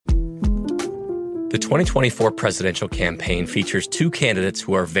The 2024 presidential campaign features two candidates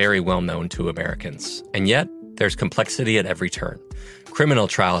who are very well known to Americans. And yet, there's complexity at every turn. Criminal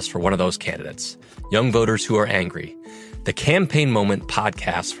trials for one of those candidates. Young voters who are angry. The Campaign Moment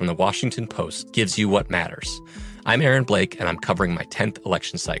podcast from the Washington Post gives you what matters. I'm Aaron Blake, and I'm covering my 10th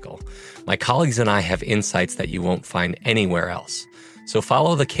election cycle. My colleagues and I have insights that you won't find anywhere else. So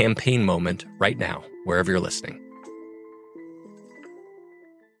follow the Campaign Moment right now, wherever you're listening.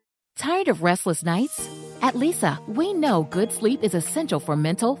 Tired of restless nights? At Leesa, we know good sleep is essential for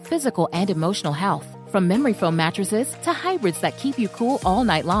mental, physical, and emotional health. From memory foam mattresses to hybrids that keep you cool all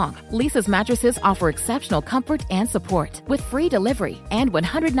night long, Leesa's mattresses offer exceptional comfort and support with free delivery and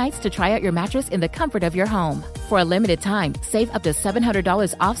 100 nights to try out your mattress in the comfort of your home. For a limited time, save up to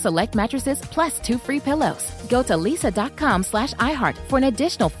 $700 off select mattresses plus 2 free pillows. Go to leesa.com/iHeart for an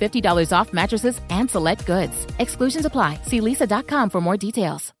additional $50 off mattresses and select goods. Exclusions apply. See leesa.com for more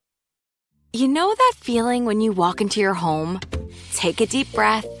details. You know that feeling when you walk into your home, take a deep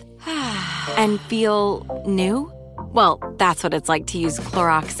breath, and feel new? Well, that's what it's like to use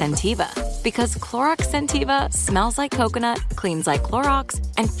Clorox Scentiva. Because Clorox Scentiva smells like coconut, cleans like Clorox,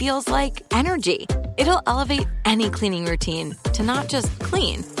 and feels like energy. It'll elevate any cleaning routine to not just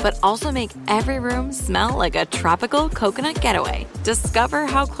clean, but also make every room smell like a tropical coconut getaway. Discover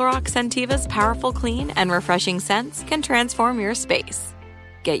how Clorox Scentiva's powerful clean and refreshing scents can transform your space.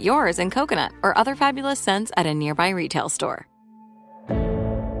 Get yours in coconut or other fabulous scents at a nearby retail store.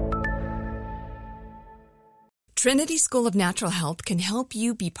 Trinity School of Natural Health can help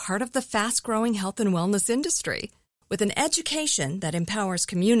you be part of the fast-growing health and wellness industry. With an education that empowers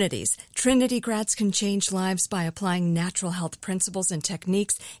communities, Trinity grads can change lives by applying natural health principles and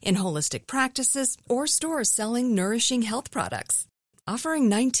techniques in holistic practices or stores selling nourishing health products. Offering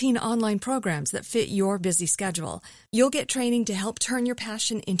 19 online programs that fit your busy schedule, you'll get training to help turn your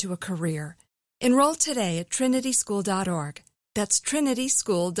passion into a career. Enroll today at trinityschool.org. That's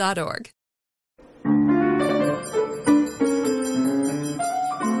trinityschool.org.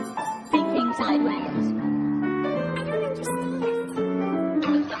 Thinking sideways.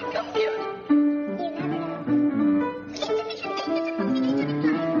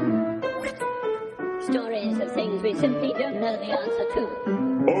 Stories of things we simply don't know the answer to.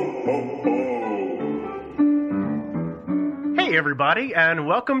 Ho, ho, ho. Hey everybody, and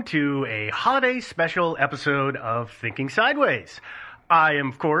welcome to a holiday special episode of Thinking Sideways. I am,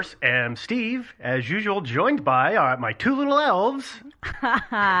 of course, Steve, as usual, joined by my two little elves.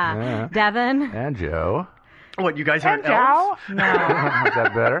 Devin. And Joe. What, you guys aren't elves? No. Is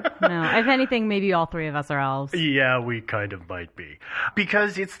that better? No. If anything, maybe all three of us are elves. Yeah, we kind of might be.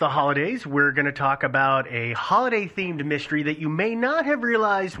 Because it's the holidays, we're going to talk about a holiday-themed mystery that you may not have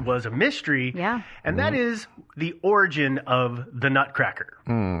realized was a mystery. Yeah. And that is the origin of the Nutcracker.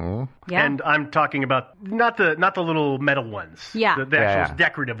 Yeah. And I'm talking about not the little metal ones. Yeah. The actual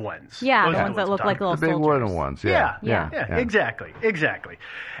decorative ones. Yeah, Those the are ones that I'm look like talking little The big soldiers. wooden ones. Yeah, Yeah. exactly.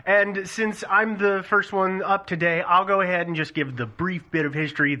 And since I'm the first one up today, I'll go ahead and just give the brief bit of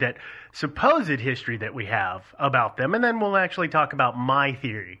supposed history that we have about them, and then we'll actually talk about my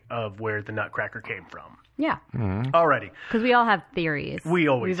theory of where the Nutcracker came from. Yeah. Alrighty. Because we all have theories. We've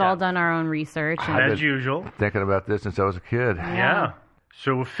all have. done our own research. As usual. Thinking about this since I was a kid. Yeah.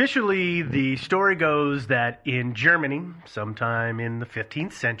 So officially, the story goes that in Germany, sometime in the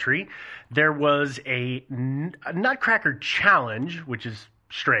 15th century, there was a Nutcracker challenge, which is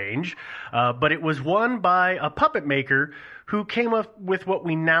strange, but it was won by a puppet maker who came up with what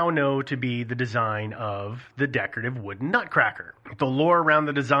we now know to be the design of the decorative wooden Nutcracker. The lore around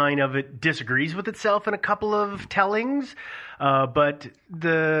the design of it disagrees with itself in a couple of tellings, but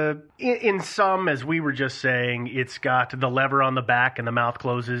in some, as we were just saying, it's got the lever on the back and the mouth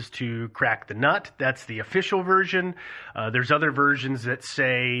closes to crack the nut. That's the official version. There's other versions that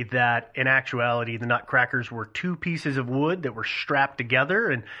say that in actuality the Nutcrackers were two pieces of wood that were strapped together,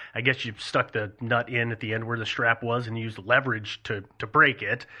 and I guess you stuck the nut in at the end where the strap was and used leverage to break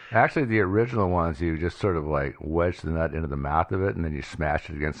it. Actually, the original ones, you just sort of like wedge the nut into the mouth of it and then you smash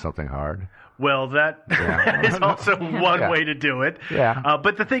it against something hard. Well, that is also one way to do it. Yeah.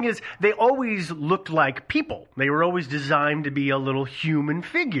 But the thing is, they always looked like people. They were always designed to be a little human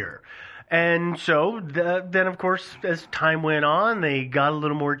figure. And so then, of course, as time went on, they got a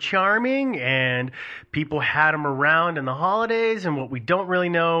little more charming, and people had them around in the holidays. And what we don't really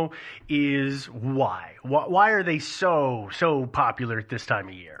know is why. Why are they so popular at this time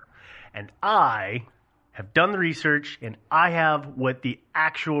of year? And I have done the research, and I have what the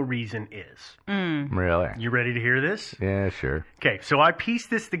actual reason is. Really? You ready to hear this? Yeah, sure. Okay, so I pieced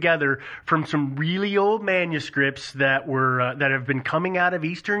this together from some really old manuscripts that were that have been coming out of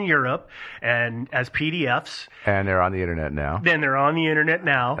Eastern Europe and as PDFs. And they're on the internet now. Then they're on the internet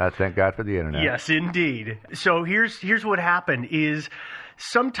now. Thank God for the internet. Yes, indeed. So here's what happened is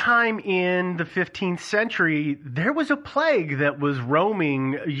sometime in the 15th century, there was a plague that was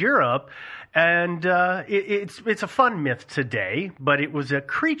roaming Europe. And it's a fun myth today, but it was a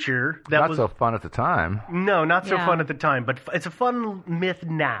creature that was... Not so fun at the time. No, not so fun at the time, but it's a fun myth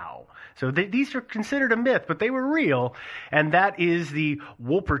now. So these are considered a myth, but they were real, and that is the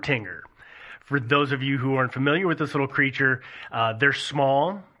Wolpertinger. For those of you who aren't familiar with this little creature, they're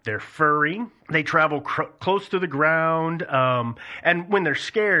small, they're furry, they travel close to the ground, and when they're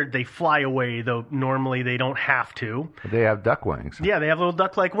scared, they fly away, though normally they don't have to. They have duck wings. Yeah, they have little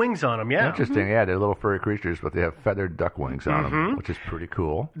duck-like wings on them, yeah. Interesting, yeah, they're little furry creatures, but they have feathered duck wings on them, which is pretty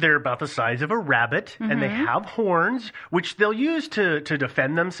cool. They're about the size of a rabbit, and they have horns, which they'll use to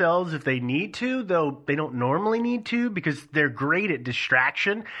defend themselves if they need to, though they don't normally need to because they're great at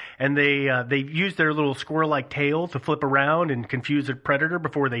distraction, and they use their little squirrel-like tail to flip around and confuse a predator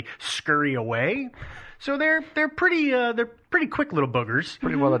before they scurry away. So they're pretty quick little boogers.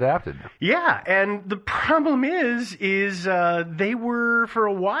 Pretty well adapted. Yeah, and the problem is they were, for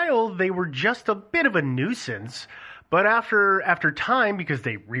a while, they were just a bit of a nuisance. But after time, because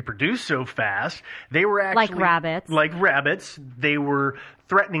they reproduce so fast, they were actually... Like rabbits. They were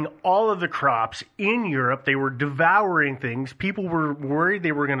threatening all of the crops in Europe. They were devouring things. People were worried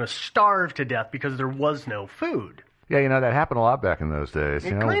they were going to starve to death because there was no food. Yeah, that happened a lot back in those days.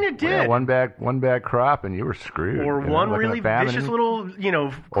 It kind of did. Yeah, one bad crop and you were screwed. Or one really vicious little,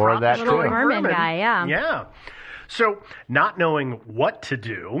 or that little vermin guy, yeah. Yeah. So, not knowing what to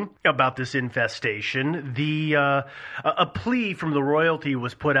do about this infestation, a plea from the royalty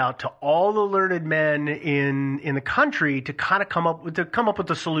was put out to all the learned men in the country to kind of come up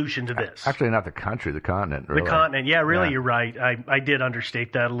with a solution to this. Actually, not the country, the continent. Really. The continent, yeah, really, yeah. You're right. I did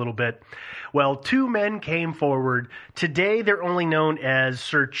understate that a little bit. Well, 2 men came forward. Today, they're only known as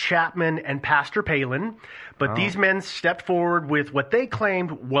Sir Chapman and Pastor Palin, but these men stepped forward with what they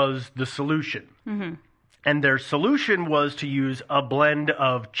claimed was the solution. Mm-hmm. And their solution was to use a blend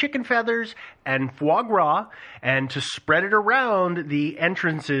of chicken feathers and foie gras and to spread it around the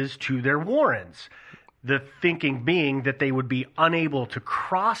entrances to their warrens. The thinking being that they would be unable to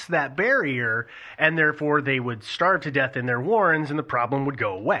cross that barrier and therefore they would starve to death in their warrens and the problem would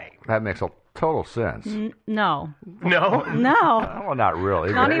go away. That makes a total sense. No. No? No. Well, not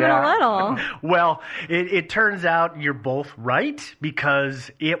really. Not even a little. Well, it turns out you're both right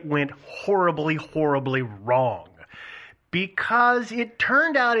because it went horribly, horribly wrong. Because it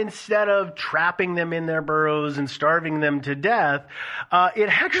turned out instead of trapping them in their burrows and starving them to death, it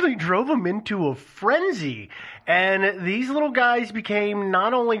actually drove them into a frenzy. And these little guys became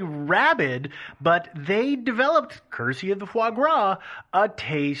not only rabid, but they developed, courtesy of the foie gras, a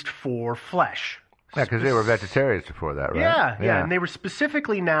taste for flesh. Yeah, because they were vegetarians before that, right? Yeah. And they were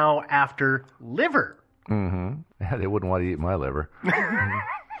specifically now after liver. Mm-hmm. Yeah, they wouldn't want to eat my liver.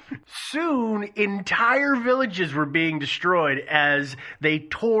 Soon, entire villages were being destroyed as they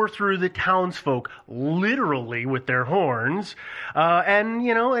tore through the townsfolk, literally with their horns.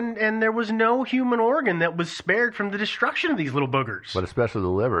 And there was no human organ that was spared from the destruction of these little boogers. But especially the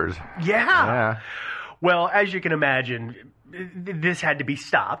livers. Yeah. Well, as you can imagine, this had to be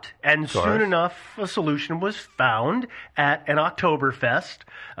stopped, and soon enough, a solution was found at an Oktoberfest.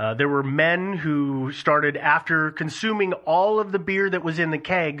 There were men who started, after consuming all of the beer that was in the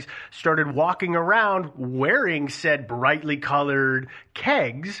kegs, started walking around wearing said brightly colored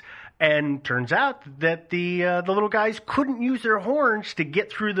kegs. And turns out that the little guys couldn't use their horns to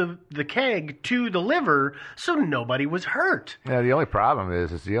get through the keg to the liver, so nobody was hurt. Yeah, the only problem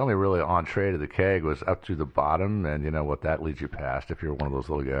is the only really entree to the keg was up to the bottom, and you know what that leads you past if you're one of those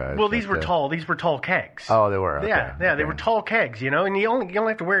little guys. Well, these were tall. These were tall kegs. Oh, they were. Okay. Yeah, they were tall kegs, and you only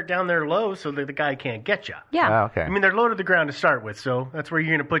have to wear it down there low so that the guy can't get you. Yeah. Oh, okay. I mean, they're low to the ground to start with, so that's where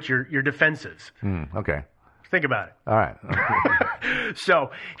you're going to put your defenses. Okay. Think about it. All right.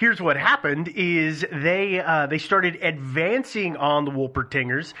 So here's what happened is they started advancing on the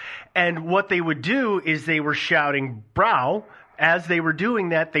Wolpertingers, and what they would do is they were shouting "Brau," as they were doing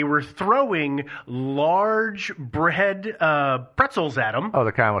that, they were throwing large bread pretzels at them. Oh,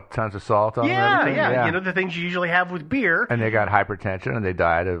 the kind with tons of salt on them? Yeah, and everything? yeah. You know, the things you usually have with beer. And they got hypertension, and they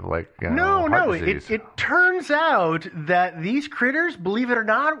died of, like, No. heart disease. It turns out that these critters, believe it or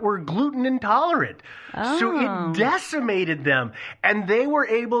not, were gluten intolerant. So it decimated them. And they were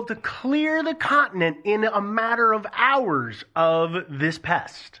able to clear the continent in a matter of hours of this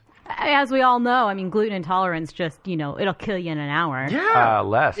pest. As we all know, I mean, gluten intolerance just, it'll kill you in an hour. Yeah.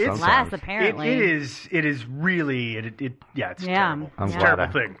 Less. It's sometimes. Less, apparently. It is really, it's terrible. I'm It's a glad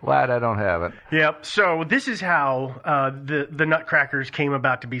terrible thing. Glad I don't have it. Yep. So this is how the Nutcrackers came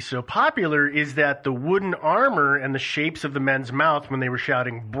about to be so popular, is that the wooden armor and the shapes of the men's mouth when they were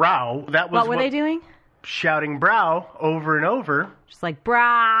shouting brow, that was What were they doing? Shouting brow over and over. Just like,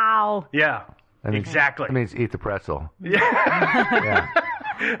 brow. Yeah. Exactly. That means eat the pretzel. Yeah.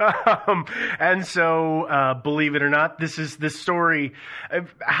 And so, believe it or not, this story.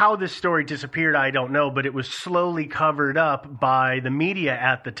 How this story disappeared, I don't know, but it was slowly covered up by the media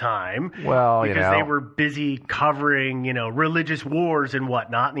at the time. Well, because they were busy covering, religious wars and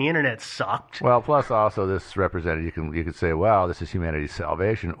whatnot, and the internet sucked. Well, plus also this represented, you could say, wow, this is humanity's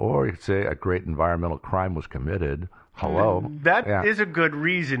salvation, or you could say a great environmental crime was committed. Hello. That is a good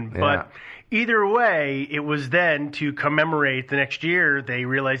reason, but either way, it was then to commemorate the next year. They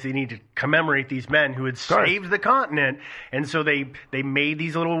realized they needed to commemorate these men who had saved the continent, and so they made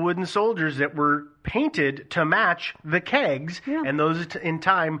these little wooden soldiers that were painted to match the kegs, and those in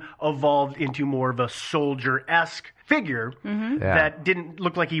time evolved into more of a soldier-esque figure that didn't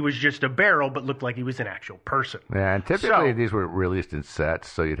look like he was just a barrel, but looked like he was an actual person. Yeah, and typically these were released in sets,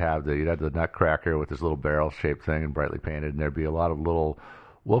 so you'd have the Nutcracker with this little barrel-shaped thing and brightly painted, and there'd be a lot of little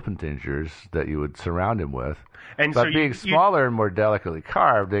Wolfentingers that you would surround him with. And but so being smaller and more delicately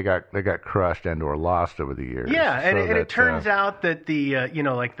carved, they got crushed and or lost over the years. Yeah, and it turns out that the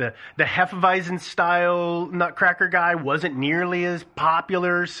the Hefeweizen style Nutcracker guy wasn't nearly as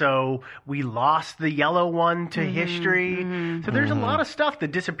popular, so we lost the yellow one to history. So there's a lot of stuff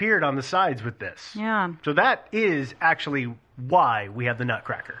that disappeared on the sides with this. Yeah. So that is actually why we have the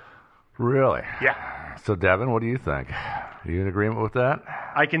Nutcracker. Really? Yeah. So Devin, what do you think? Are you in agreement with that?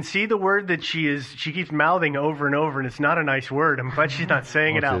 I can see the word that she keeps mouthing over and over, and it's not a nice word. I'm glad she's not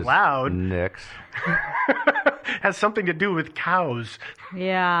saying it out loud. Nix. Has something to do with cows.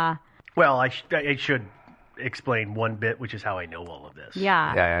 Yeah. Well, I should explain one bit, which is how I know all of this.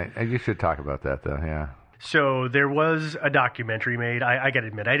 Yeah. Yeah, you should talk about that, though, yeah. So there was a documentary made. I got to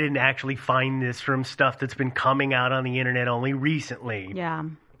admit, I didn't actually find this from stuff that's been coming out on the internet only recently. Yeah.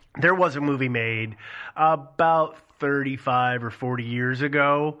 There was a movie made about 35 or 40 years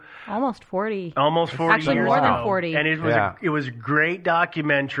ago. Almost 40. Almost 40 Actually, years more ago. than 40. And it was a great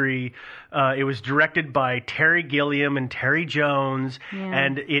documentary. It was directed by Terry Gilliam and Terry Jones,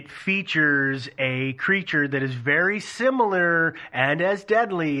 and it features a creature that is very similar and as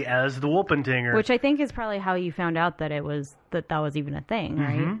deadly as the Wolfentinger. Which I think is probably how you found out that that was even a thing,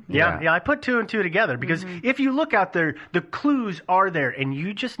 right? Yeah, I put two and two together because if you look out there, the clues are there, and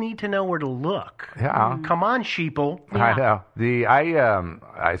you just need to know where to look. Yeah. Come on, sheeple. I know.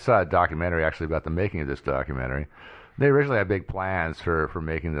 I saw a documentary actually about the making of this documentary. They originally had big plans for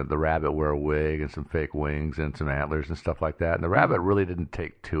making the rabbit wear a wig and some fake wings and some antlers and stuff like that. And the rabbit really didn't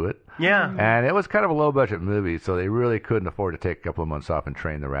take to it. Yeah. And it was kind of a low-budget movie, so they really couldn't afford to take a couple of months off and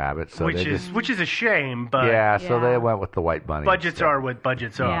train the rabbit. So which is a shame, but so they went with the white bunny. Budgets are what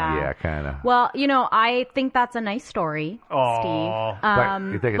budgets are. Yeah, kind of. Well, I think that's a nice story, Steve. But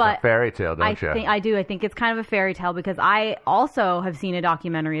you think it's a fairy tale, don't you? I do. I think it's kind of a fairy tale because I also have seen a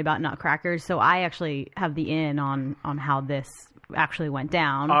documentary about Nutcrackers, so I actually have the in on how this actually went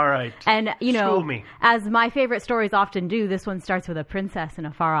down. All right. And, School me. as my favorite stories often do, this one starts with a princess in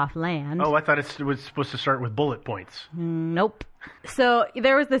a far-off land. Oh, I thought it was supposed to start with bullet points. Nope. So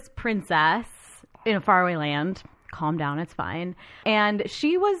there was this princess in a faraway land. Calm down, it's fine. And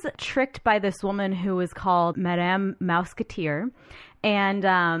she was tricked by this woman who was called Madame Mousquetaire.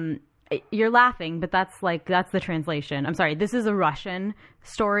 And you're laughing, but that's the translation. I'm sorry, this is a Russian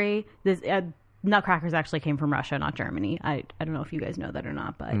story. This Nutcrackers actually came from Russia, not Germany. I don't know if you guys know that or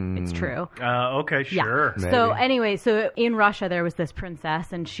not, but it's true. Okay, sure. Yeah. So anyway, in Russia there was this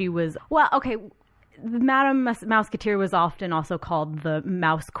princess, and she was Madame Mousquetaire was often also called the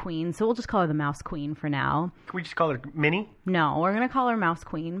Mouse Queen, so we'll just call her the Mouse Queen for now. Can we just call her Minnie? No, we're going to call her Mouse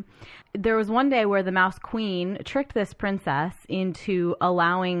Queen. There was one day where the Mouse Queen tricked this princess into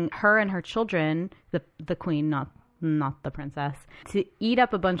allowing her and her children, the queen, not not the princess, to eat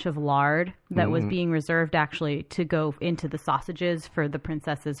up a bunch of lard that was being reserved actually to go into the sausages for the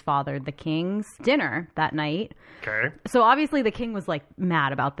princess's father, the king's dinner that night. Okay. So obviously the king was like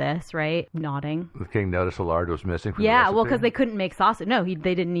mad about this, right? Nodding. The king noticed the lard was missing from the Yeah, recipe? well, because they couldn't make sausage. No, they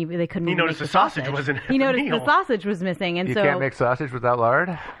couldn't even make noticed the the sausage wasn't at He the noticed meal. the sausage was missing, and You so can't make sausage without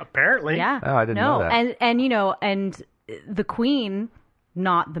lard? Apparently. yeah. Oh, I didn't know that. And the queen,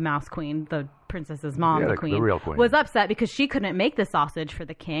 not the mouse queen, the princess's mom, Yeah, the the queen, real queen. was upset because she couldn't make the sausage for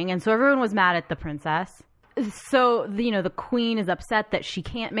the king, and so everyone was mad at the princess. So, the queen is upset that she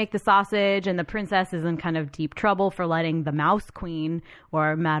can't make the sausage, and the princess is in kind of deep trouble for letting the mouse queen,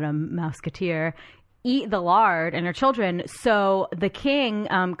 or Madame Mousquetaire, eat the lard and her children. So the king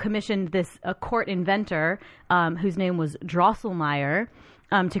commissioned a court inventor whose name was Drosselmeyer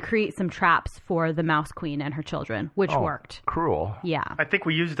to create some traps for the mouse queen and her children, which worked. Cruel. Yeah, I think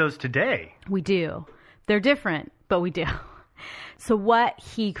we use those today. we do. They're different, but we do. So what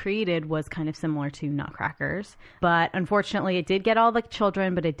he created was kind of similar to nutcrackers, but unfortunately it did get all the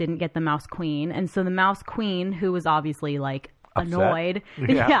children, but it didn't get the mouse queen. And so the mouse queen, who was obviously like annoyed,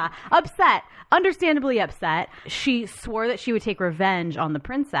 upset, understandably upset, she swore that she would take revenge on the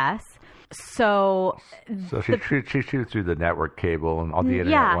princess. So she shoots through the network cable and all the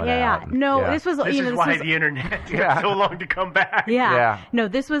internet went out. No, this was This is why the internet took so long to come back. Yeah. No,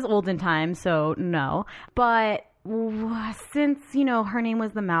 this was olden times, so no. But since, her name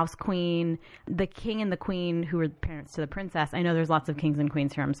was the Mouse Queen, the king and the queen, who were parents to the princess, I know there's lots of kings and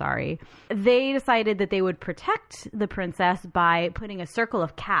queens here, I'm sorry, they decided that they would protect the princess by putting a circle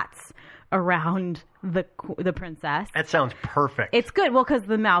of cats around the princess. That sounds perfect. It's good. Well, because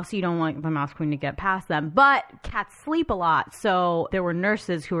the mouse, you don't want the mouse queen to get past them. But cats sleep a lot. So there were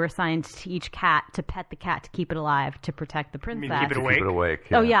nurses who were assigned to each cat to pet the cat to keep it alive, to protect the princess. You mean keep it awake? Keep it awake.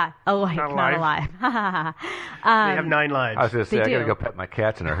 Oh, yeah. Awake, Not not alive. alive. They have 9 lives. I was going to say, They I got to do. go pet my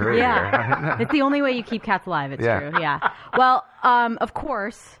cats in a hurry Yeah. here. It's the only way you keep cats alive. It's Yeah. true. Yeah. Well, of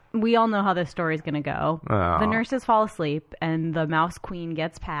course, we all know how this story is going to go. Oh. The nurses fall asleep and the mouse queen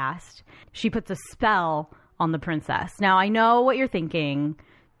gets past. She puts a spell on the princess. Now, I know what you're thinking.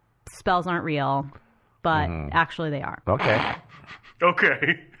 Spells aren't real, but actually they are. Okay.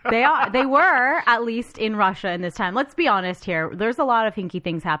 Okay. They are. They were, at least in Russia in this time. Let's be honest here. There's a lot of hinky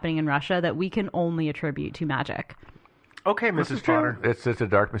things happening in Russia that we can only attribute to magic. Okay, Mrs. Potter. It's a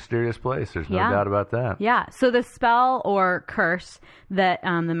dark, mysterious place. There's no Yeah. doubt about that. Yeah. So the spell or curse that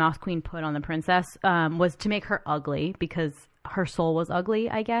the Mouse Queen put on the princess was to make her ugly, because her soul was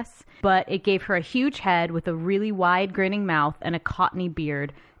ugly, I guess. But it gave her a huge head with a really wide grinning mouth and a cottony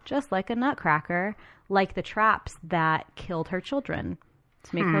beard, just like a nutcracker, like the traps that killed her children,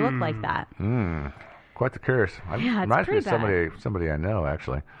 to make her look like that. Quite the curse. Yeah, it's Reminds me pretty of somebody I know,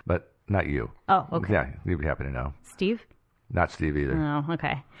 actually. But not you. Oh, okay. Yeah, you'd be happy to know. Steve? Not Steve either. Oh,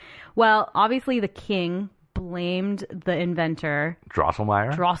 okay. Well, obviously the king blamed the inventor,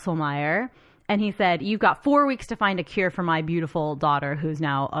 Drosselmeyer, and he said, "You've got 4 weeks to find a cure for my beautiful daughter who's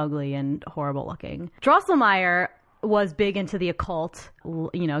now ugly and horrible looking." Drosselmeyer was big into the occult,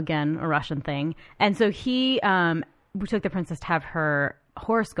 again, a Russian thing. And so he took the princess to have her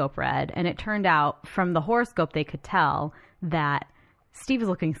horoscope read, and it turned out from the horoscope they could tell that Steve is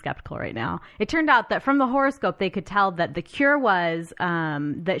looking skeptical right now. It turned out that from the horoscope they could tell that the cure was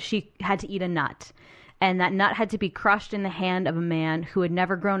that she had to eat a nut. And that nut had to be crushed in the hand of a man who had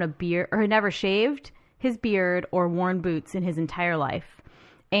never grown a beard, or had never shaved his beard or worn boots in his entire life.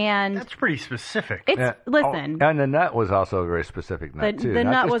 And That's pretty specific. it's, listen. Oh, and the nut was also a very specific nut, too. The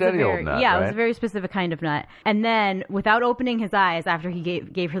Not nut just was any a old very, nut, yeah, right? it was a very specific kind of nut. And then, without opening his eyes, after he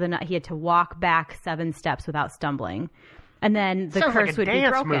gave her the nut, he had to walk back 7 steps without stumbling. And then the Sounds like curse a would be dance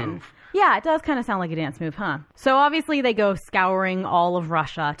broken. move. Yeah, it does kind of sound like a dance move, huh? So obviously they go scouring all of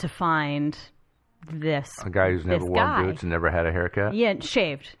Russia to find this A guy who's never this worn guy. boots and never had a haircut? Yeah,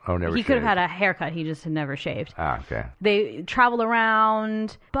 shaved. Oh, never He could have shaved. had a haircut. He just had never shaved. Ah, okay. They travel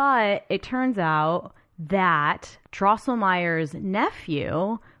around, but it turns out that Drosselmeyer's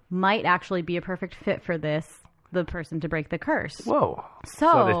nephew might actually be a perfect fit for the person to break the curse. Whoa.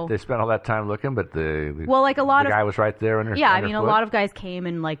 So they spent all that time looking, but the guy was right there a lot of guys came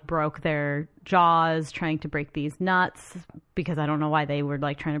and broke their jaws trying to break these nuts, because I don't know why they were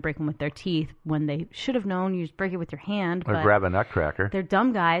trying to break them with their teeth when they should have known you just break it with your hand. Or but grab a nutcracker. they're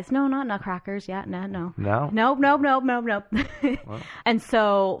dumb guys. No, not nutcrackers. Yeah, no. No? Nope. And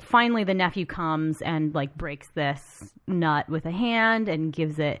so finally the nephew comes and breaks this nut with a hand and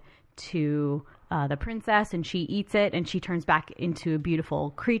gives it to the princess, and she eats it, and she turns back into a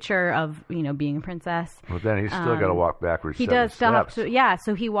beautiful creature of, being a princess. But then he's still got to walk backwards. He 7 does still have steps. to,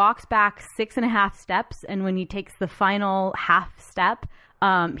 so he walks back 6.5 steps, and when he takes the final half step,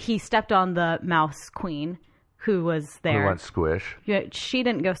 he stepped on the mouse queen, who was there. Who went squish. Yeah, she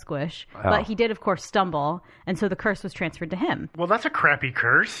didn't go squish, but he did, of course, stumble, and so the curse was transferred to him. Well, that's a crappy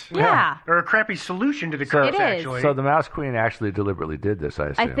curse. Yeah. Or a crappy solution to the curse, It is. actually. So the Mouse Queen actually deliberately did this, I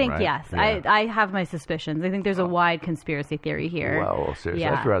assume, I think, right? yes. Yeah. I have my suspicions. I think there's a wide conspiracy theory here. Well, seriously,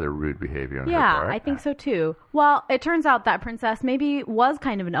 Yeah. that's rather rude behavior on her Yeah, part. I think so too. Well, it turns out that princess maybe was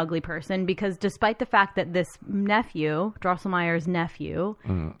kind of an ugly person, because despite the fact that this nephew, Drosselmeyer's nephew,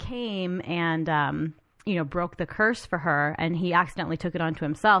 came and broke the curse for her, and he accidentally took it onto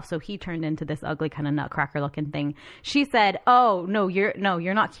himself, so he turned into this ugly kind of nutcracker looking thing. She said, "Oh, you're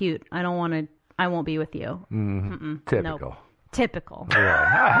not cute. I won't be with you." Typical. Nope. Typical.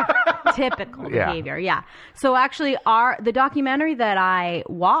 Yeah. Typical Yeah. behavior. Yeah. So actually the documentary that I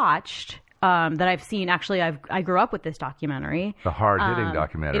watched, that I've seen, actually I grew up with this documentary. The hard-hitting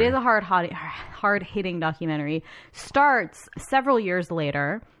documentary. It is a hard-hitting documentary. Starts several years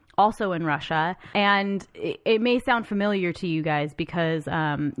later, also in Russia, and it may sound familiar to you guys because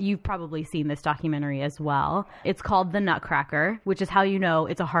you've probably seen this documentary as well. It's called The Nutcracker, which is how you know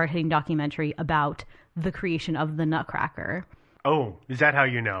it's a hard-hitting documentary about the creation of the Nutcracker. Oh, is that how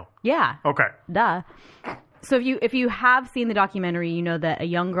you know? Yeah. Okay. Duh. So if you have seen the documentary, you know that a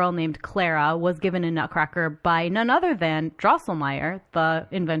young girl named Clara was given a nutcracker by none other than Drosselmeyer, the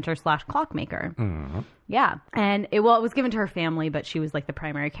inventor / clockmaker. Mm-hmm. Yeah. And it was given to her family, but she was like the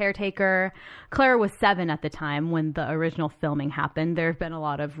primary caretaker. Clara was 7 at the time when the original filming happened. There have been a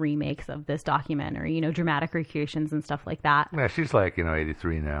lot of remakes of this documentary, dramatic recreations and stuff like that. Yeah, she's like,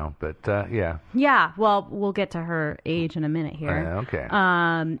 83 now, but yeah. Yeah. Well, we'll get to her age in a minute here. Okay.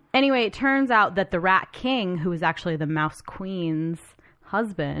 Anyway, it turns out that the Rat King, who was actually the Mouse Queen's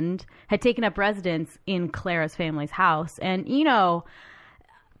husband, had taken up residence in Clara's family's house. And,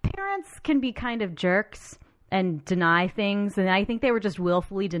 parents can be kind of jerks and deny things. And I think they were just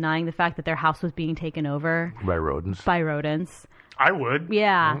willfully denying the fact that their house was being taken over By rodents. I would.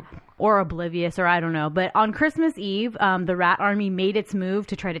 Yeah. Or oblivious, or I don't know. But on Christmas Eve, the Rat Army made its move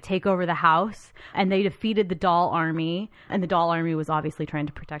to try to take over the house, and they defeated the Doll Army. And the Doll Army was obviously trying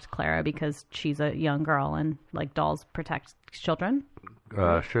to protect Clara because she's a young girl, and dolls protect children.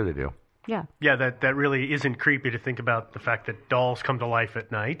 Sure they do. Yeah. Yeah, that really isn't creepy to think about the fact that dolls come to life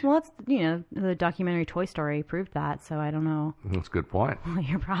at night. Well, it's, the documentary Toy Story proved that, so I don't know That's a good point. what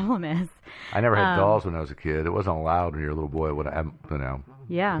your problem is. I never had dolls when I was a kid. It wasn't allowed when you're a little boy.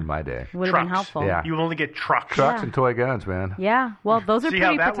 Yeah. In my day. Would have been Trucks. helpful. Yeah. You only get trucks. Trucks and toy guns, man. Yeah, well, those are See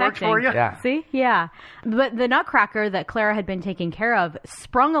pretty how that works protecting. for you? Yeah. See? Yeah. But the Nutcracker that Clara had been taking care of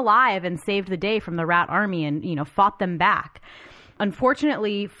sprung alive and saved the day from the Rat Army and, fought them back.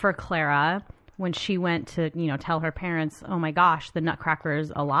 Unfortunately for Clara, when she went to, tell her parents, "Oh my gosh, the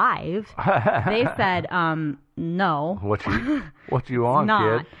Nutcracker's alive," they said, "No. What you on,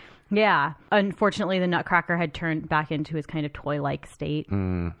 Not." kid? Yeah. Unfortunately, the Nutcracker had turned back into his kind of toy-like state.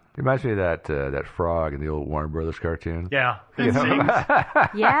 It reminds me of that frog in the old Warner Brothers cartoon. Yeah. It sings.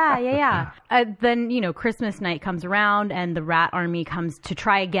 Yeah. Then, Christmas night comes around and the Rat Army comes to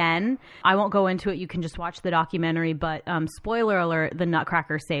try again. I won't go into it. You can just watch the documentary. But spoiler alert, the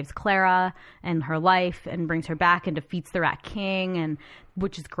Nutcracker saves Clara and her life and brings her back and defeats the Rat King, and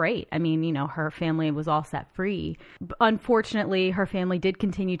which is great. I mean, her family was all set free. Unfortunately, her family did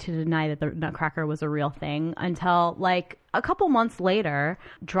continue to deny that the Nutcracker was a real thing until, a couple months later,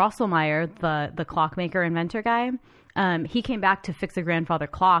 Drosselmeyer, the clockmaker inventor guy, he came back to fix a grandfather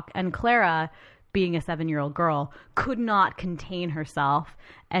clock, and Clara, being a 7-year-old girl, could not contain herself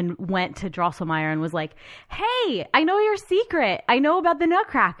and went to Drosselmeyer and was like, "Hey, I know your secret. I know about the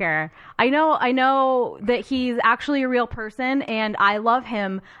Nutcracker. I know that he's actually a real person, and I love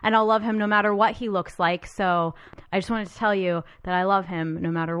him, and I'll love him no matter what he looks like. So I just wanted to tell you that I love him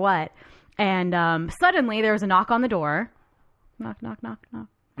no matter what." And suddenly there was a knock on the door. Knock, knock, knock, knock.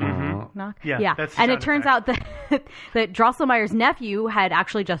 Mm-hmm. Knock. Yeah. That's the And sound it turns effect. out that Drosselmeyer's nephew had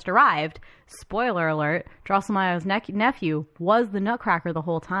actually just arrived. Spoiler alert, Drosselmeyer's nephew was the Nutcracker the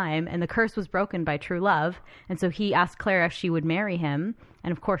whole time, and the curse was broken by true love. And so he asked Clara if she would marry him.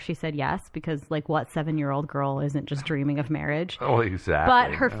 And of course she said yes, because what 7-year-old girl isn't just dreaming of marriage? Oh, exactly.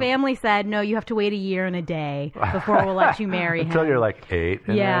 But her family said, "No, you have to wait a year and a day before we'll let you marry him." Until you're 8.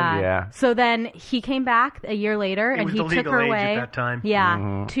 And Yeah. Then, yeah. So then he came back a year later, and was he the took legal her age away. at that time.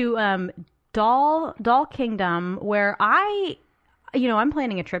 Yeah, to Doll Kingdom, where I'm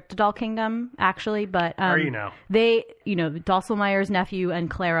planning a trip to Doll Kingdom, actually, but Are you now? they, Drosselmeyer's nephew and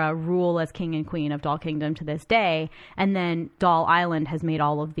Clara rule as king and queen of Doll Kingdom to this day, and then Doll Island has made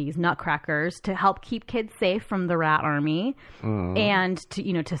all of these nutcrackers to help keep kids safe from the rat army, and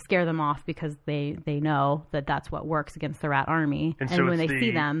to scare them off because they know that that's what works against the rat army, and so when they it's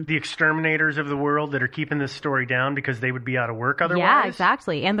see them, the exterminators of the world that are keeping this story down because they would be out of work otherwise. yeah,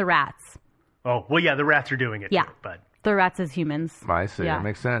 exactly, and the rats, Oh well, yeah, the rats are doing it. Yeah. too, but. the rats as humans. I see. Yeah. That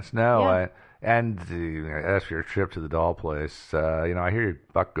makes sense. No, Yeah. and as for your trip to the doll place, I hear your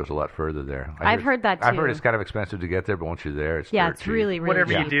buck goes a lot further there. I've heard that, I've heard too. it's kind of expensive to get there, but once you're there, it's Yeah, dirt it's cheap. really, really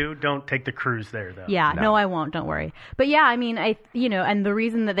Whatever cheap. you do, don't take the cruise there, though. Yeah, No. no, I won't. Don't worry. But yeah, I mean, and the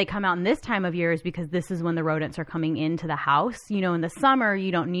reason that they come out in this time of year is because this is when the rodents are coming into the house. In the summer,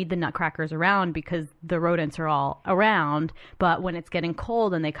 you don't need the nutcrackers around because the rodents are all around. But when it's getting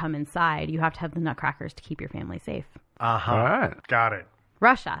cold and they come inside, you have to have the nutcrackers to keep your family safe. Uh-huh. All right. Got it.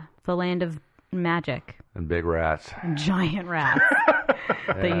 Russia, the land of magic, And big rats. and giant rats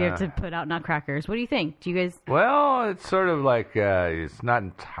that you have to put out nutcrackers. What do you think? Do you guys? Well, it's sort of like it's not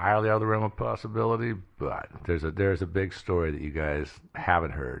entirely out of the realm of possibility, but there's a big story that you guys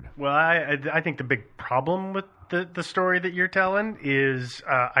haven't heard. Well, I think the big problem with the story that you're telling is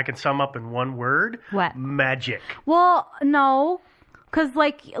I can sum up in one word. What? Magic. Well, no, because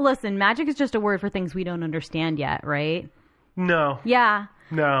listen, magic is just a word for things we don't understand yet, right? No. Yeah.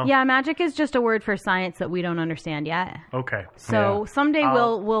 No. Yeah, magic is just a word for science that we don't understand yet. Okay. So someday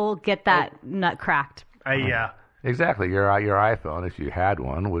we'll get that nut cracked. Yeah. Exactly. Your iPhone, if you had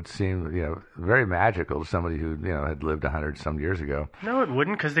one, would seem very magical to somebody who had lived 100 some years ago. No, it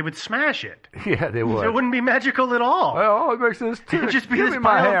wouldn't, because they would smash it. Yeah, they would. So it wouldn't be magical at all. Oh, it makes sense too. It would just be Give this me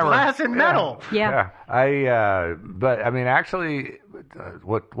my pile of hammer. glass and metal. Yeah. But I mean, actually,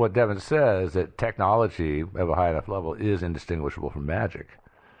 what Devin says that technology of a high enough level is indistinguishable from magic.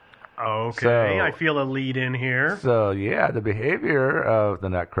 Okay, So- I feel a lead in here. So yeah, the behavior of the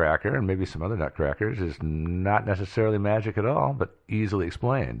Nutcracker and maybe some other Nutcrackers is not necessarily magic at all, but easily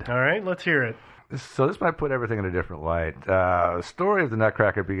explained. All right, let's hear it. So this might put everything in a different light. The story of the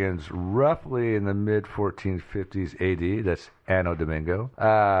Nutcracker begins roughly in the mid-1450s AD. That's Anno Domingo.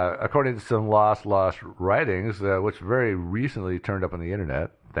 According to some lost writings, which very recently turned up on the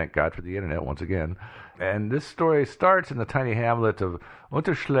internet. Thank God for the internet once again. And this story starts in the tiny hamlet of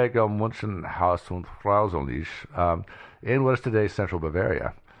Unterschläger Munchenhaus und Frausenlich in what is today central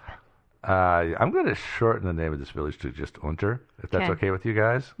Bavaria. I'm going to shorten the name of this village to just Unter, if that's okay with you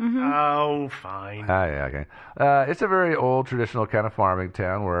guys. Oh, fine. Yeah, okay. It's a very old, traditional kind of farming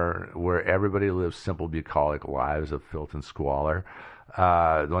town where everybody lives simple, bucolic lives of filth and squalor.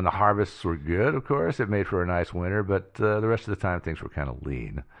 When the harvests were good, of course, it made for a nice winter, but the rest of the time things were kind of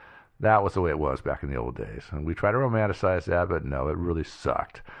lean. That was the way it was back in the old days. And we try to romanticize that, but no, it really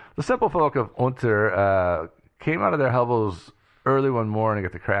sucked. The simple folk of Unter came out of their hovels early one morning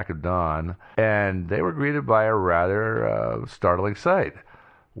at the crack of dawn, and they were greeted by a rather startling sight,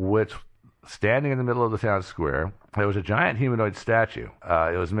 which, standing in the middle of the town square, there was a giant humanoid statue.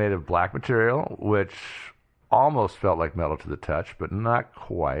 It was made of black material, which almost felt like metal to the touch, but not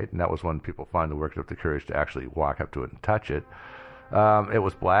quite, and that was when people finally worked up the courage to actually walk up to it and touch it. It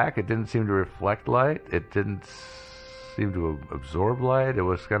was black. It didn't seem to reflect light. It didn't seem to absorb light. It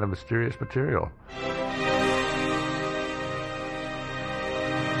was kind of mysterious material.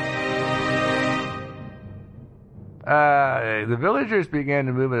 The villagers began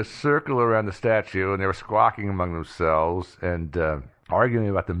to move in a circle around the statue, and they were squawking among themselves and arguing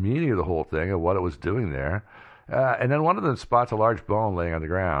about the meaning of the whole thing and what it was doing there. And then one of them spots a large bone laying on the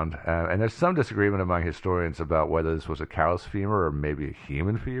ground, and there's some disagreement among historians about whether this was a cow's femur or maybe a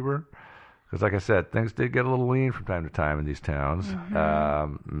human femur. Because, like I said, things did get a little lean from time to time in these towns.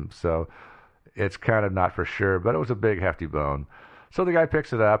 So it's kind of not for sure, but it was a big, hefty bone. So the guy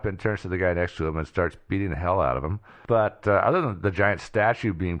picks it up and turns to the guy next to him and starts beating the hell out of him. But other than the giant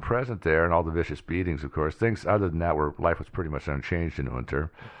statue being present there and all the vicious beatings, of course, things other than that life was pretty much unchanged in Unter.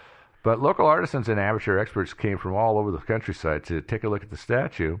 But local artisans and amateur experts came from all over the countryside to take a look at the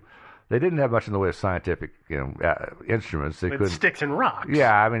statue. They didn't have much in the way of scientific instruments. They couldn't, sticks and rocks.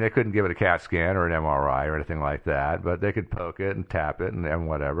 Yeah, I mean, they couldn't give it a CAT scan or an MRI or anything like that, but they could poke it and tap it and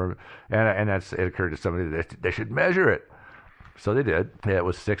whatever. And it occurred to somebody that they should measure it. So they did. It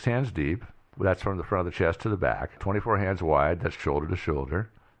was 6 hands deep. That's from the front of the chest to the back. 24 hands wide. That's shoulder to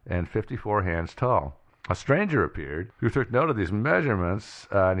shoulder. And 54 hands tall. A stranger appeared who took note of these measurements,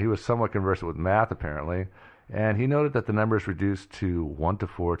 and he was somewhat conversant with math, apparently. And he noted that the numbers reduced to 1 to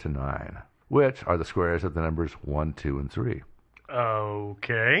 4 to 9, which are the squares of the numbers 1, 2, and 3.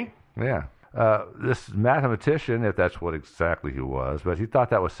 Okay. Yeah. This mathematician, if that's what exactly he was, but he thought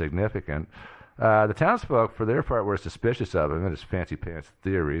that was significant. The townsfolk, for their part, were suspicious of him and his fancy pants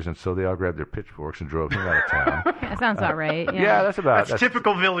theories, and so they all grabbed their pitchforks and drove him out of town. That sounds about right. Yeah, that's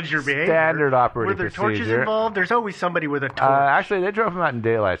typical villager behavior. Standard operating procedure. Were there procedure. torches involved? There's always somebody with a torch. Actually, they drove him out in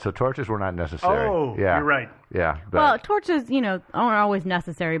daylight, so torches were not necessary. Oh, yeah. You're right. Yeah. Well, torches, aren't always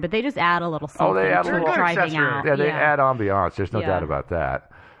necessary, but they just add a little something they add to a little driving accessory. out. Yeah, they add ambiance. There's no Yeah. doubt about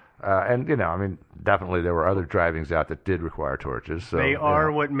that. And, definitely there were other drivings out that did require torches. So, they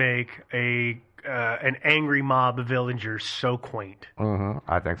are what make an angry mob of villagers so quaint. Mm-hmm.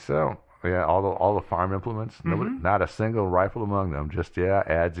 I think so. Yeah, all the farm implements. Mm-hmm. Not a single rifle among them. Just,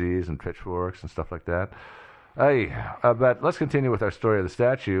 adzes and pitchforks and stuff like that. But let's continue with our story of the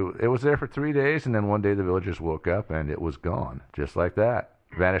statue. It was there for 3 days, and then one day the villagers woke up, and it was gone. Just like that.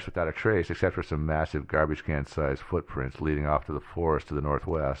 Vanished without a trace, except for some massive garbage can-sized footprints leading off to the forest to the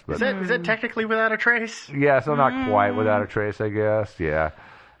northwest. But Is that technically without a trace? yeah, so not quite without a trace, I guess. Yeah.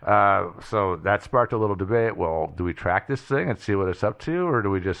 So that sparked a little debate. Well, do we track this thing and see what it's up to, or do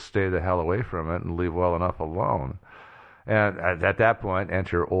we just stay the hell away from it and leave well enough alone? And at that point,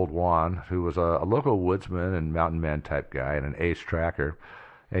 enter Old Juan, who was a local woodsman and mountain man type guy and an ace tracker.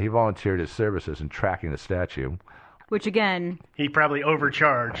 And he volunteered his services in tracking the statue. Which, again... He probably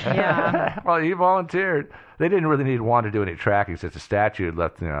overcharged. Yeah. Well, he volunteered. They didn't really need Juan to do any tracking since the statue had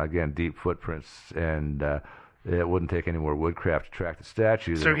left, again, deep footprints, and it wouldn't take any more woodcraft to track the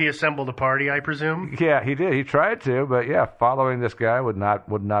statue. So he assembled a party, I presume? Yeah, he did. He tried to, but following this guy would not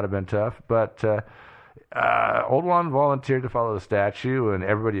have been tough. But Old Juan volunteered to follow the statue, and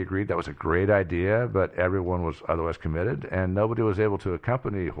everybody agreed that was a great idea, but everyone was otherwise committed, and nobody was able to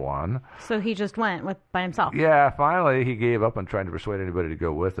accompany Juan. So he just went by himself. Yeah, finally he gave up on trying to persuade anybody to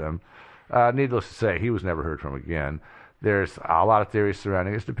go with him. Needless to say, he was never heard from again. There's a lot of theories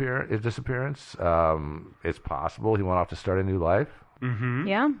surrounding his disappearance. It's possible he went off to start a new life. Mm-hmm.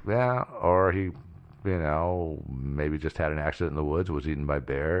 Yeah? Yeah, or he, maybe just had an accident in the woods, was eaten by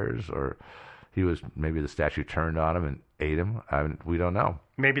bears, or... maybe the statue turned on him and ate him. We don't know.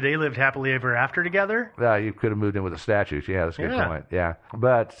 Maybe they lived happily ever after together? Yeah, you could have moved in with the statues. Yeah, that's a good point. Yeah.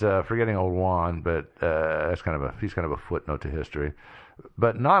 But forgetting Old Juan, but he's kind of a footnote to history.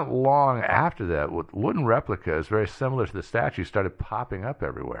 But not long after that, wooden replicas very similar to the statue started popping up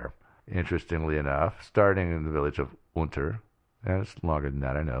everywhere. Interestingly enough, starting in the village of Unter. And it's longer than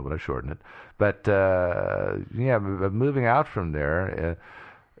that, I know, but I shortened it. But moving out from there...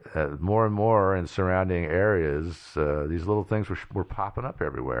 more and more in surrounding areas, these little things were popping up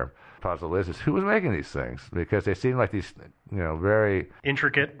everywhere. Puzzle is who was making these things, because they seemed like these, very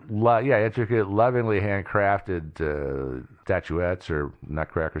intricate, lovingly handcrafted statuettes or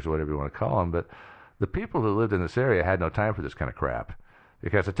nutcrackers or whatever you want to call them. But the people who lived in this area had no time for this kind of crap,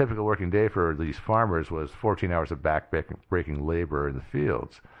 because a typical working day for these farmers was 14 hours of back-breaking labor in the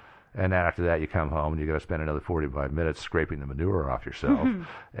fields. And then after that, you come home and you got to spend another 45 minutes scraping the manure off yourself,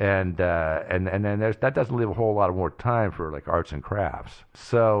 and then that doesn't leave a whole lot of more time for like arts and crafts.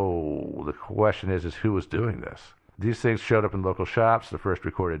 So the question is who was doing this? These things showed up in local shops. The first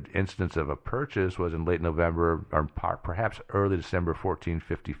recorded instance of a purchase was in late November or perhaps early December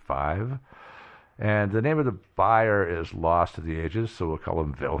 1455, and the name of the buyer is lost to the ages, so we'll call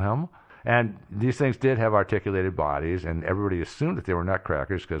him Wilhelm. And these things did have articulated bodies, and everybody assumed that they were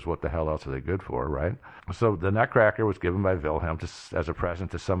nutcrackers because what the hell else are they good for, right? So the nutcracker was given by Wilhelm as a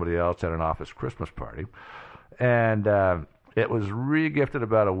present to somebody else at an office Christmas party. And it was re-gifted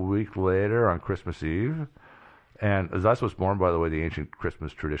about a week later on Christmas Eve. And thus was born, by the way, the ancient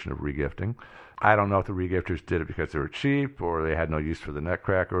Christmas tradition of regifting. I don't know if the regifters did it because they were cheap or they had no use for the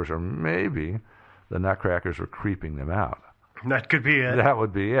nutcrackers, or maybe the nutcrackers were creeping them out. That could be it. That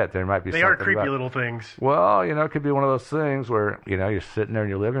would be it. There might be. They something are creepy about, little things. Well, it could be one of those things where you're sitting there in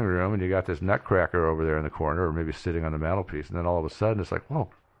your living room and you got this nutcracker over there in the corner, or maybe sitting on the mantelpiece, and then all of a sudden it's like,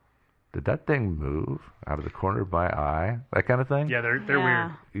 whoa, did that thing move out of the corner of my eye? That kind of thing. Yeah, they're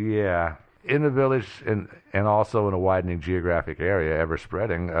weird. Yeah. In the village and also in a widening geographic area, ever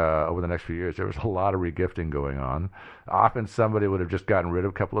spreading, over the next few years, there was a lot of regifting going on. Often somebody would have just gotten rid of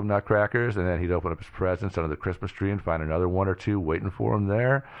a couple of nutcrackers, and then he'd open up his presents under the Christmas tree and find another one or two waiting for him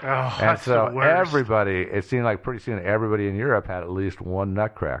there. Oh, and that's so the worst. everybody, it seemed like pretty soon everybody in Europe had at least one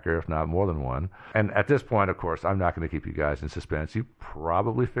nutcracker, if not more than one. And at this point, of course, I'm not going to keep you guys in suspense. You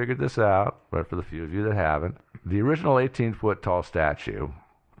probably figured this out, but for the few of you that haven't, the original 18-foot tall statue,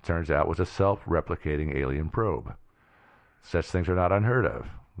 turns out, was a self-replicating alien probe. Such things are not unheard of.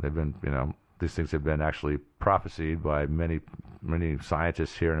 They've been, these things have been actually prophesied by many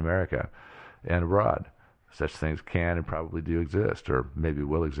scientists here in America and abroad. such things can and probably do exist, or maybe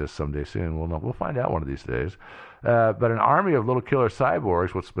will exist someday soon. We'll find out one of these days. But an army of little killer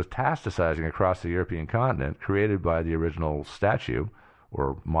cyborgs was metastasizing across the European continent, created by the original statue,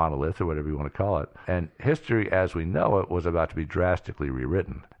 or monolith, or whatever you want to call it. And history as we know it was about to be drastically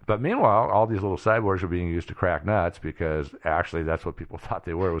rewritten. But meanwhile, all these little cyborgs were being used to crack nuts, because actually that's what people thought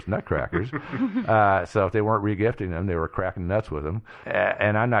they were, was nutcrackers. So if they weren't regifting them, they were cracking nuts with them.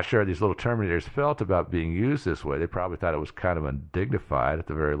 And I'm not sure these little Terminators felt about being used this way. They probably thought it was kind of undignified, at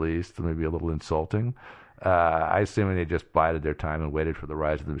the very least, maybe a little insulting. I assume they just bided their time and waited for the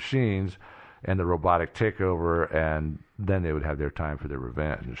rise of the machines and the robotic takeover, and then they would have their time for their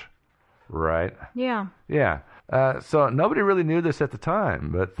revenge. Right? Yeah. Yeah. So nobody really knew this at the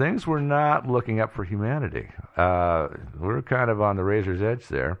time, but things were not looking up for humanity. We were kind of on the razor's edge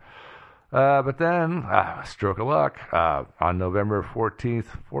there. But then, stroke of luck, on November 14th,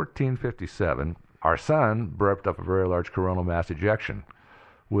 1457, our sun burped up a very large coronal mass ejection,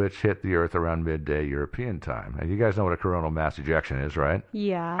 which hit the Earth around midday European time. And you guys know what a coronal mass ejection is, right?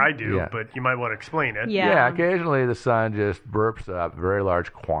 Yeah. I do, Yeah. but you might want to explain it. Yeah. Occasionally the sun just burps up very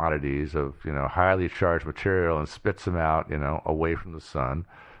large quantities of, highly charged material and spits them out, away from the sun,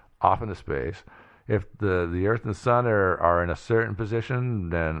 off into space. If the Earth and the sun are in a certain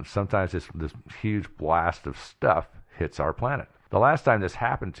position, then sometimes this huge blast of stuff hits our planet. The last time this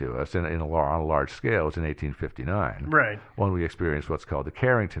happened to us on a large scale was in 1859, Right. when we experienced what's called the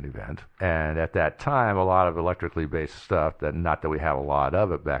Carrington event. And at that time, a lot of electrically based stuff, not that we had a lot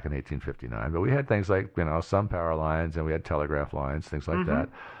of it back in 1859, but we had things like, some power lines, and we had telegraph lines, things like that.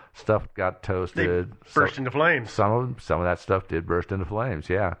 Stuff got toasted. They burst into flames. Some of that stuff did burst into flames,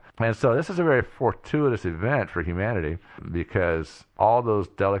 yeah. And so this is a very fortuitous event for humanity, because all those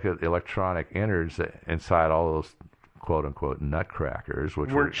delicate electronic innards inside all those quote-unquote nutcrackers,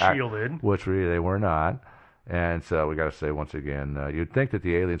 which weren't shielded. Which they were not. And so we got to say, once again, you'd think that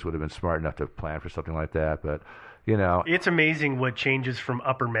the aliens would have been smart enough to plan for something like that, but, It's amazing what changes from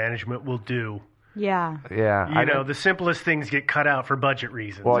upper management will do. Yeah. Yeah. The simplest things get cut out for budget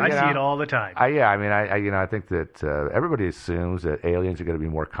reasons. Well, I see it all the time. I think that everybody assumes that aliens are going to be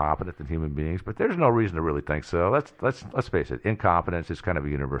more competent than human beings, but there's no reason to really think so. Let's face it. Incompetence is kind of a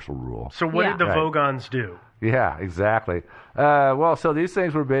universal rule. So what did the Vogons do? Yeah, exactly. So these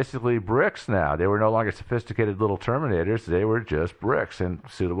things were basically bricks now. They were no longer sophisticated little Terminators. They were just bricks and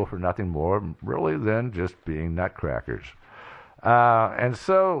suitable for nothing more, really, than just being nutcrackers. And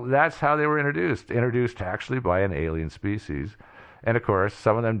so that's how they were introduced actually by an alien species. And of course,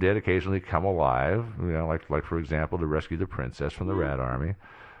 some of them did occasionally come alive, like for example, to rescue the princess from the rat army.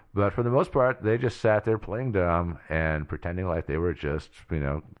 But for the most part, they just sat there playing dumb and pretending like they were just,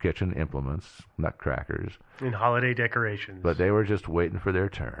 kitchen implements, nutcrackers. And holiday decorations. But they were just waiting for their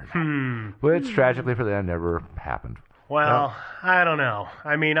turn. Which, tragically for them, never happened. Well, I don't know.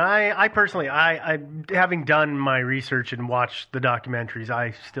 I mean, I personally, I having done my research and watched the documentaries,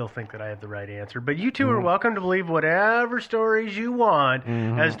 I still think that I have the right answer. But you two are welcome to believe whatever stories you want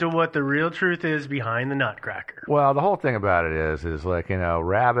as to what the real truth is behind the Nutcracker. Well, the whole thing about it is like,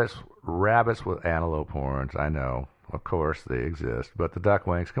 rabbits with antelope horns. I know, of course, they exist. But the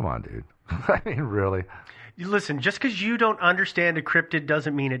duckwings, come on, dude. I mean, really. Listen, just because you don't understand a cryptid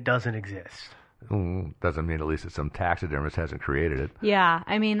doesn't mean it doesn't exist. Doesn't mean at least that some taxidermist hasn't created it. Yeah,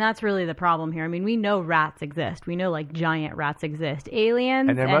 I mean, that's really the problem here. I mean, we know rats exist. We know, giant rats exist. Aliens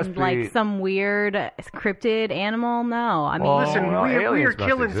and some weird cryptid animal, no. I mean, listen, we are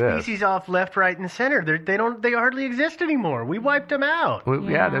killing species off left, right, and center. They hardly exist anymore. We wiped them out.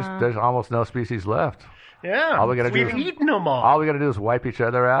 There's almost no species left. Yeah, we've eaten them all. All we got to do is wipe each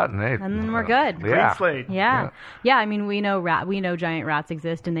other out, and then we're good. Clean slate. Yeah. I mean, we know giant rats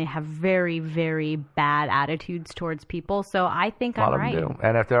exist, and they have very, very bad attitudes towards people. So I think I'm right. A lot of them do.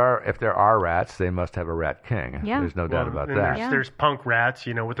 And if there are rats, they must have a rat king. Yeah. There's no doubt about that. There's punk rats,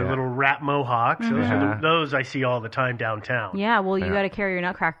 with their little rat mohawks. Those I see all the time downtown. Yeah. Well, you got to carry your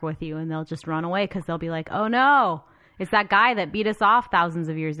Nutcracker with you, and they'll just run away because they'll be like, "Oh no, it's that guy that beat us off thousands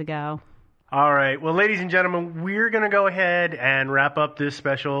of years ago." All right. Well, ladies and gentlemen, we're going to go ahead and wrap up this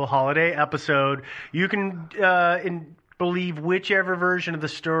special holiday episode. You can believe whichever version of the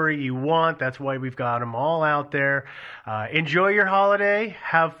story you want. That's why we've got them all out there. Enjoy your holiday.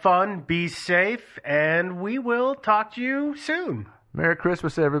 Have fun. Be safe. And we will talk to you soon. Merry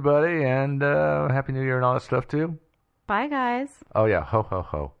Christmas, everybody. And Happy New Year and all that stuff, too. Bye, guys. Oh, yeah. Ho, ho,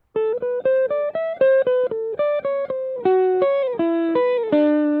 ho.